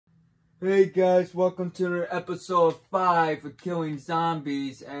Hey guys, welcome to episode 5 of Killing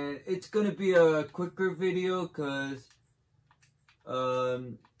Zombies, and it's gonna be a quicker video because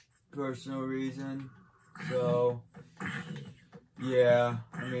personal reason. So yeah,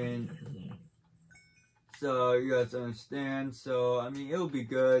 so you guys understand. So it'll be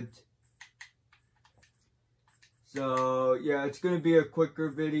good. So yeah, it's gonna be a quicker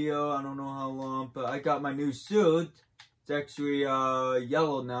video. I don't know how long, but I got my new suit. It's actually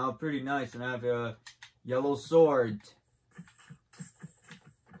yellow now, pretty nice, and I have a yellow sword. So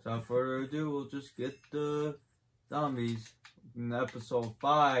without further ado, we'll just get the zombies in episode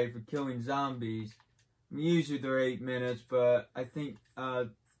 5 of Killing Zombies. Usually they're 8 minutes, but I think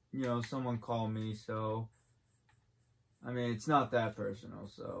someone called me, so it's not that personal,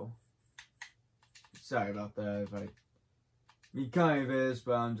 so sorry about that. It kind of is,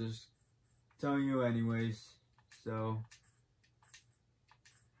 but I'm just telling you anyways. So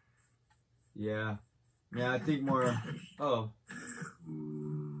yeah, I think more. Oh,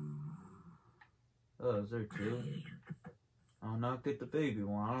 is there two? I'll not get the baby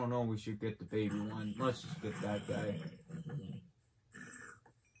one. I don't know. We should get the baby one. Let's just get that guy.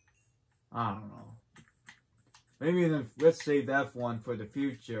 I don't know. Maybe then let's save that one for the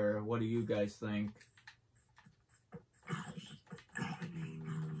future. What do you guys think?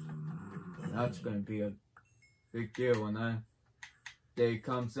 That's gonna be a big deal when that day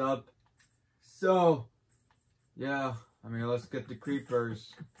comes up. So, yeah, let's get the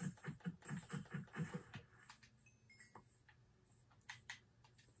creepers.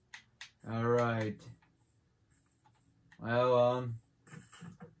 Alright. Well,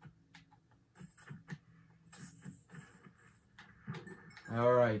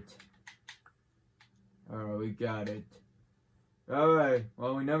 Alright, we got it. Alright,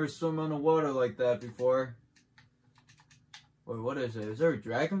 well, we never swim on the water like that before. Wait, what is it? Is there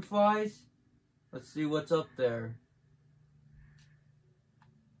dragonflies? Let's see what's up there.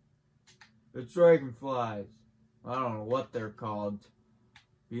 It's dragonflies. I don't know what they're called.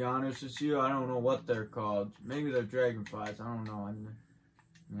 Be honest with you, I don't know what they're called. Maybe they're dragonflies, I don't know.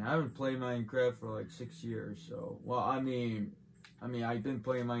 I haven't played Minecraft for like 6 years, so... Well, I've been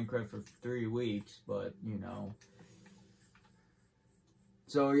playing Minecraft for 3 weeks, but,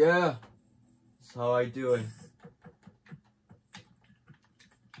 So, yeah. That's how I do it.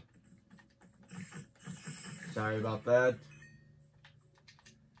 Sorry about that.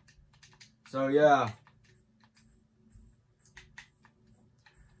 So, yeah.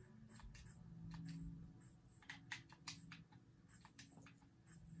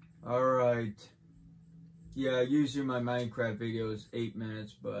 Alright. Yeah, usually my Minecraft video is 8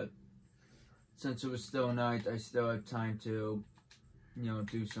 minutes, but since it was still night, I still have time to,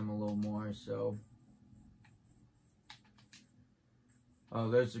 do some a little more, so. Oh,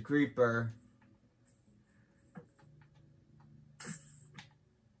 there's the creeper.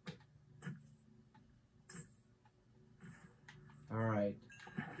 Alright.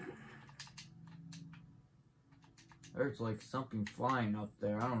 There's like something flying up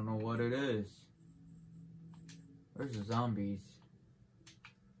there. I don't know what it is. Where's the zombies?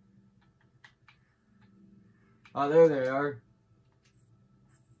 Oh, there they are.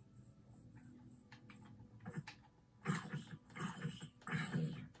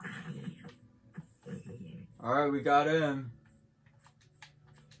 Alright, we got him.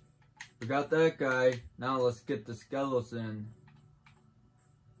 We got that guy. Now let's get the skeleton.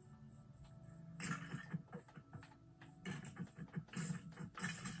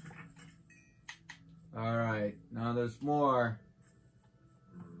 Alright, now there's more.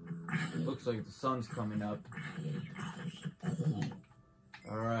 Looks like the sun's coming up.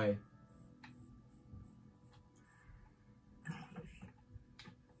 Alright.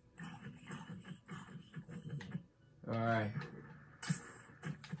 Alright.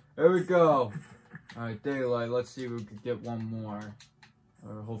 There we go. Alright, daylight. Let's see if we could get one more.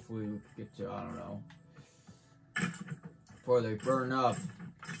 Or hopefully we could get to, I don't know. Before they burn up.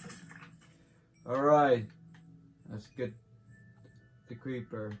 Alright. Let's get the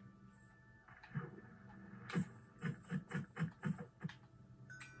creeper.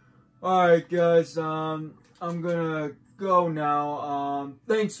 Alright guys, I'm gonna go now.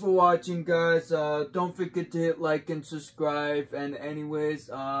 Thanks for watching guys. Don't forget to hit like and subscribe, and anyways,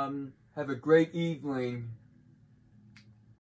 have a great evening.